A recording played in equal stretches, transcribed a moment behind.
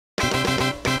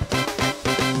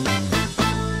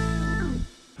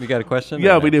We got a question?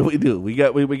 Yeah, we do. We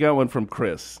got one from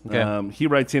Chris. Okay. He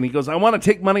writes in. He goes, "I want to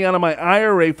take money out of my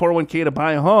IRA 401k to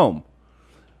buy a home.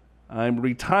 I'm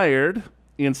retired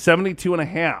in 72 and a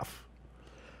half.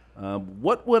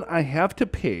 What would I have to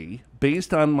pay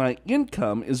based on my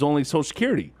income is only Social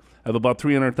Security? I have about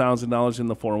 $300,000 in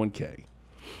the 401k."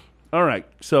 All right,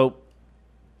 so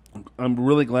I'm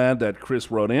really glad that Chris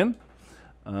wrote in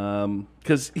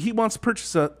because he wants to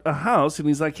purchase a house, and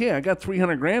he's like, "Hey, I got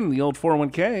 300 grand in the old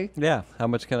 401k. Yeah. How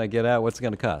much can I get out? What's it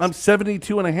going to cost? I'm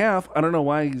 72 and a half. I don't know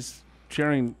why he's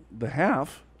sharing the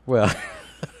half. Well,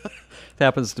 it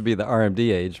happens to be the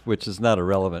RMD age, which is not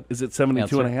irrelevant. Is it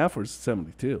 72 and a half or is it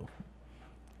 72?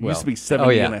 It used to be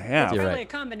 70 and a half. It's You're probably right.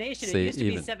 a combination. See, It used to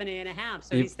be even- 70 and a half,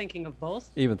 so he's thinking of both.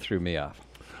 Even threw me off.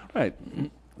 Right.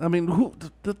 I mean, the whole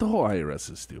IRS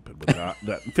is stupid with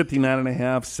that 59 and a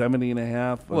half, 70 and a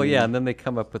half. Well, yeah, and then they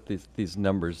come up with these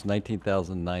numbers,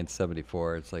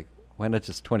 19,974. It's like, why not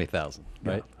just 20,000,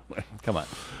 right? Come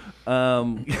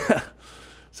on. Yeah.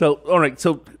 So, all right.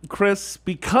 So, Chris,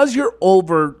 because you're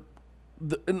over,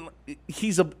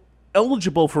 he's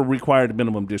eligible for required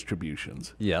minimum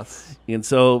distributions. Yes. And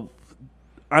so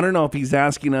I don't know if he's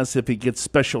asking us if he gets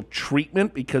special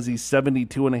treatment because he's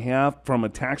 72 and a half from a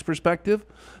tax perspective.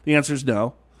 The answer is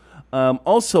no.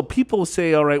 Also, people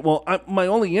say, all right, well, my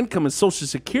only income is Social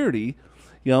Security.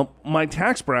 You know, my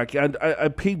tax bracket, I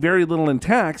pay very little in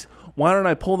tax. Why don't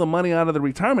I pull the money out of the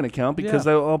retirement account? Because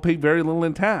I'll pay very little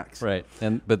in tax. Right.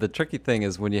 But the tricky thing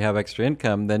is when you have extra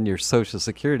income, then your Social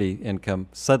Security income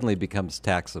suddenly becomes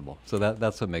taxable. So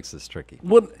that's what makes this tricky.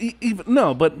 What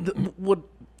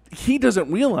he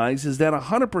doesn't realize is that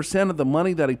 100% of the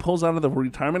money that he pulls out of the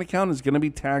retirement account is going to be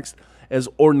taxed as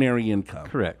ordinary income.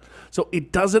 Correct. So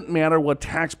it doesn't matter what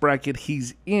tax bracket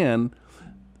he's in.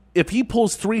 If he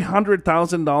pulls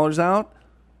 $300,000 out,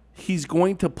 he's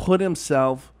going to put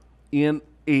himself in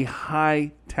a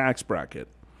high tax bracket.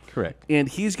 Correct. And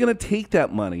he's going to take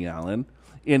that money, Alan,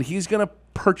 and he's going to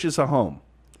purchase a home.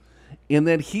 And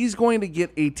then he's going to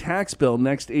get a tax bill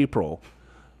next April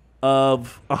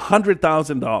of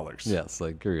 $100,000. Yes, I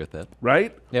agree with that.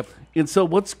 Right? Yep. And so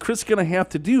what's Chris going to have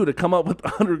to do to come up with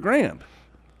 $100 grand?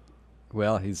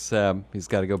 Well, he's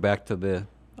got to go back to the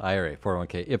IRA,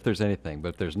 401k, if there's anything. But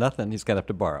if there's nothing, he's going to have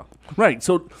to borrow. Right.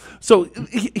 So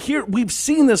here we've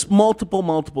seen this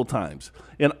multiple times,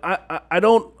 and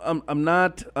I'm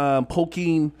not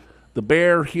poking the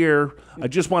bear here. I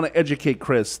just want to educate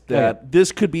Chris that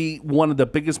this could be one of the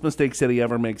biggest mistakes that he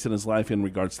ever makes in his life in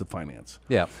regards to finance.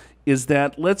 Yeah. Is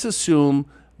that let's assume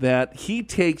that he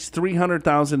takes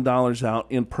 $300,000 out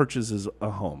and purchases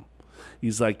a home.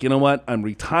 He's like, you know what? I'm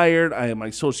retired. I have my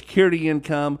Social Security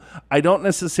income. I don't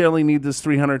necessarily need this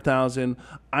 $300,000.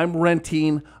 I'm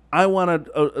renting. I want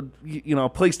a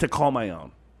place to call my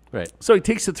own. Right. So he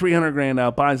takes the 300 grand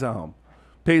out, buys a home,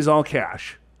 pays all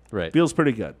cash. Right. Feels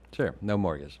pretty good. Sure. No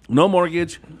mortgage. No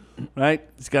mortgage, right?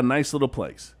 He's got a nice little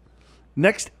place.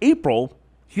 Next April,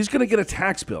 he's going to get a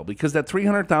tax bill because that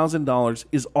 $300,000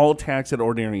 is all taxed at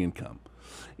ordinary income.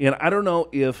 And I don't know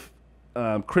if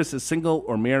Chris is single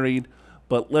or married,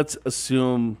 but let's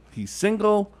assume he's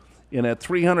single, and at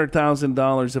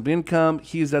 $300,000 of income,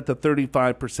 he's at the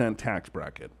 35% tax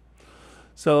bracket.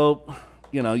 So,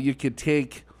 you could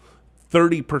take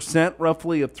 30%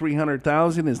 roughly of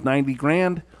 $300,000 is 90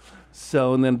 grand.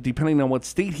 So, and then depending on what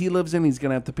state he lives in, he's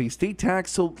going to have to pay state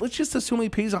tax. So let's just assume he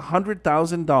pays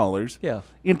 $100,000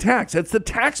 in tax. That's the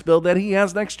tax bill that he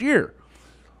has next year.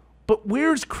 But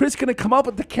where's Chris going to come up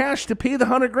with the cash to pay the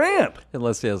 100 grand?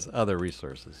 Unless he has other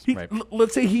resources. Right.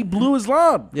 Let's say he blew his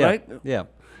load, right? Yeah.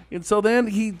 And so then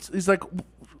he's like,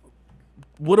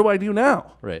 what do I do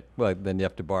now? Right. Well, then you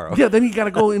have to borrow. Yeah, then you got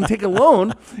to go and take a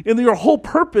loan. And your whole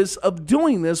purpose of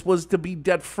doing this was to be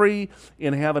debt-free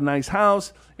and have a nice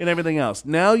house and everything else.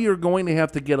 Now you're going to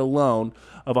have to get a loan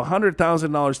of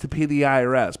 $100,000 to pay the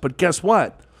IRS. But guess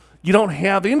what? You don't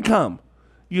have income.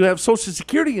 You have Social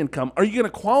Security income. Are you going to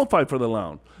qualify for the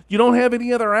loan? You don't have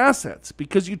any other assets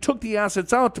because you took the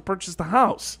assets out to purchase the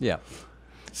house. Yeah.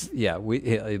 Yeah,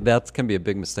 that can be a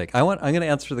big mistake. I'm going to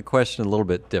answer the question a little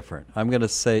bit different. I'm going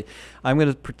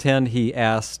to pretend he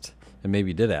asked, and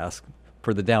maybe he did ask,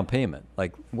 for the down payment.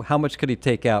 Like, how much could he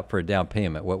take out for a down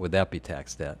payment? What would that be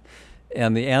taxed at?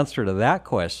 And the answer to that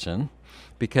question,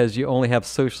 because you only have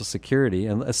Social Security,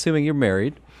 and assuming you're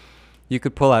married, you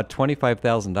could pull out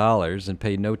 $25,000 and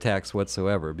pay no tax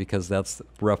whatsoever because that's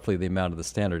roughly the amount of the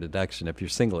standard deduction. If you're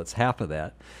single, it's half of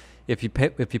that. If you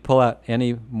pull out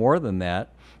any more than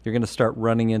that, you're going to start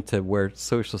running into where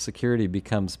Social Security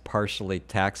becomes partially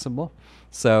taxable.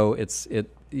 So it's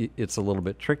a little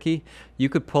bit tricky. You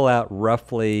could pull out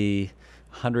roughly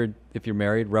 100 if you're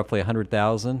married, roughly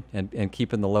 100,000, and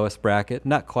keep in the lowest bracket.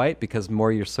 Not quite, because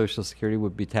more of your Social Security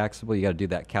would be taxable. You got to do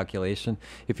that calculation.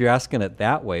 If you're asking it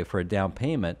that way for a down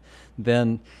payment,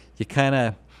 then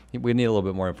we need a little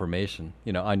bit more information,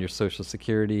 on your Social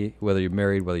Security, whether you're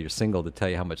married, whether you're single, to tell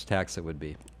you how much tax it would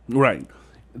be. Right.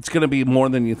 It's going to be more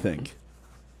than you think.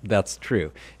 That's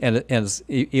true. And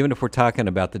even if we're talking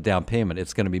about the down payment,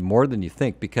 it's going to be more than you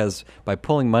think, because by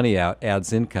pulling money out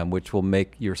adds income, which will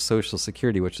make your Social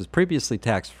Security, which was previously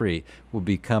tax-free, will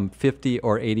become 50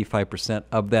 or 85%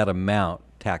 of that amount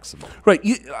taxable. Right.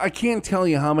 I can't tell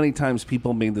you how many times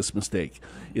people made this mistake,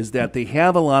 is that they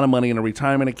have a lot of money in a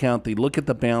retirement account, they look at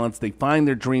the balance, they find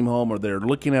their dream home, or they're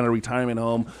looking at a retirement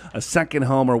home, a second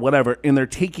home, or whatever, and they're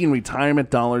taking retirement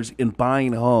dollars and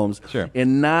buying homes. Sure.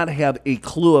 And not have a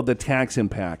clue of the tax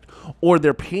impact. Or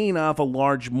they're paying off a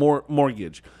large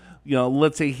mortgage.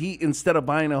 Let's say instead of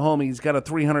buying a home, he's got a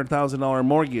 $300,000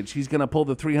 mortgage. He's going to pull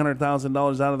the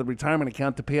 $300,000 out of the retirement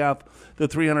account to pay off the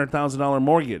 $300,000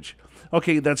 mortgage.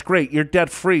 Okay, that's great. You're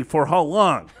debt-free for how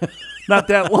long? Not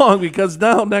that long, because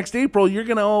now next April you're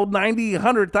going to owe $90,000,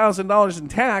 $100,000 in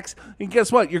tax, and guess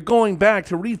what? You're going back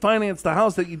to refinance the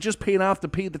house that you just paid off to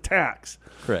pay the tax.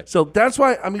 Correct. So that's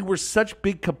why, we're such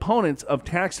big components of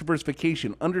tax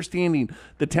diversification, understanding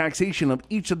the taxation of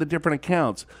each of the different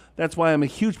accounts. That's why I'm a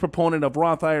huge proponent of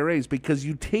Roth IRAs, because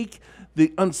you take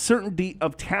the uncertainty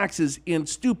of taxes and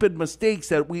stupid mistakes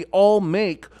that we all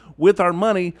make with our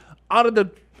money out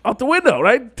the window,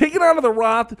 right? Take it out of the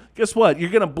Roth. Guess what?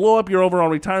 You're going to blow up your overall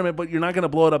retirement, but you're not going to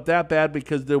blow it up that bad,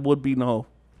 because there would be no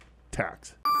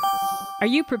tax. Are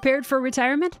you prepared for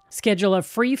retirement? Schedule a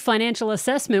free financial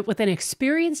assessment with an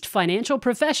experienced financial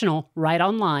professional right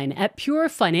online at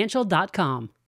purefinancial.com.